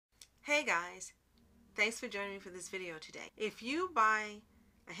Hey guys, thanks for joining me for this video today. If you buy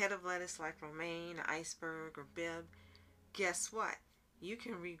a head of lettuce like romaine, iceberg, or Bibb, guess what? You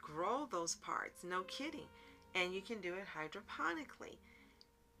can regrow those parts, no kidding, and you can do it hydroponically.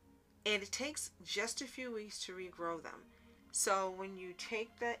 And it takes just a few weeks to regrow them. So when you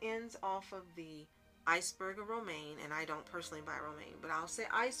take the ends off of the iceberg or romaine, and I don't personally buy romaine, but I'll say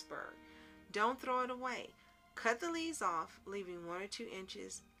iceberg, don't throw it away. Cut the leaves off, leaving 1 or 2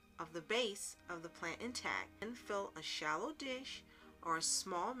 inches of the base of the plant intact, and fill a shallow dish or a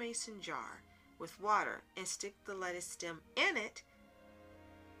small mason jar with water and stick the lettuce stem in it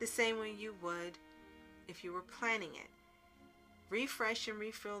the same way you would if you were planting it. Refresh and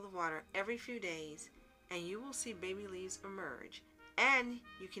refill the water every few days and you will see baby leaves emerge, and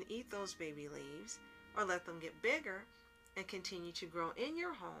you can eat those baby leaves or let them get bigger and continue to grow in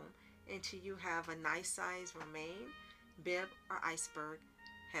your home until you have a nice size romaine, Bibb, or iceberg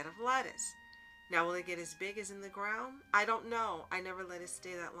head of lettuce. Now, will it get as big as in the ground? I don't know. I never let it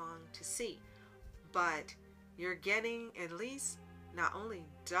stay that long to see. But you're getting at least not only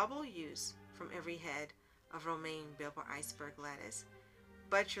double use from every head of romaine, Bibb, or iceberg lettuce,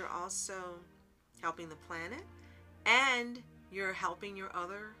 but you're also helping the planet, and you're helping your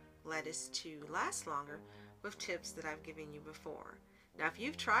other lettuce to last longer with tips that I've given you before. Now, if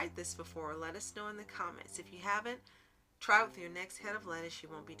you've tried this before, let us know in the comments. If you haven't, try it with your next head of lettuce. You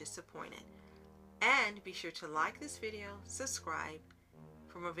won't be disappointed. And be sure to like this video, subscribe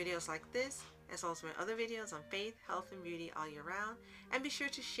for more videos like this, as well as my other videos on faith, health, and beauty all year round. And be sure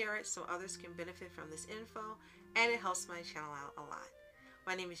to share it so others can benefit from this info, and it helps my channel out a lot.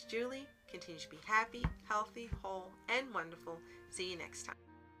 My name is Julie. Continue to be happy, healthy, whole, and wonderful. See you next time.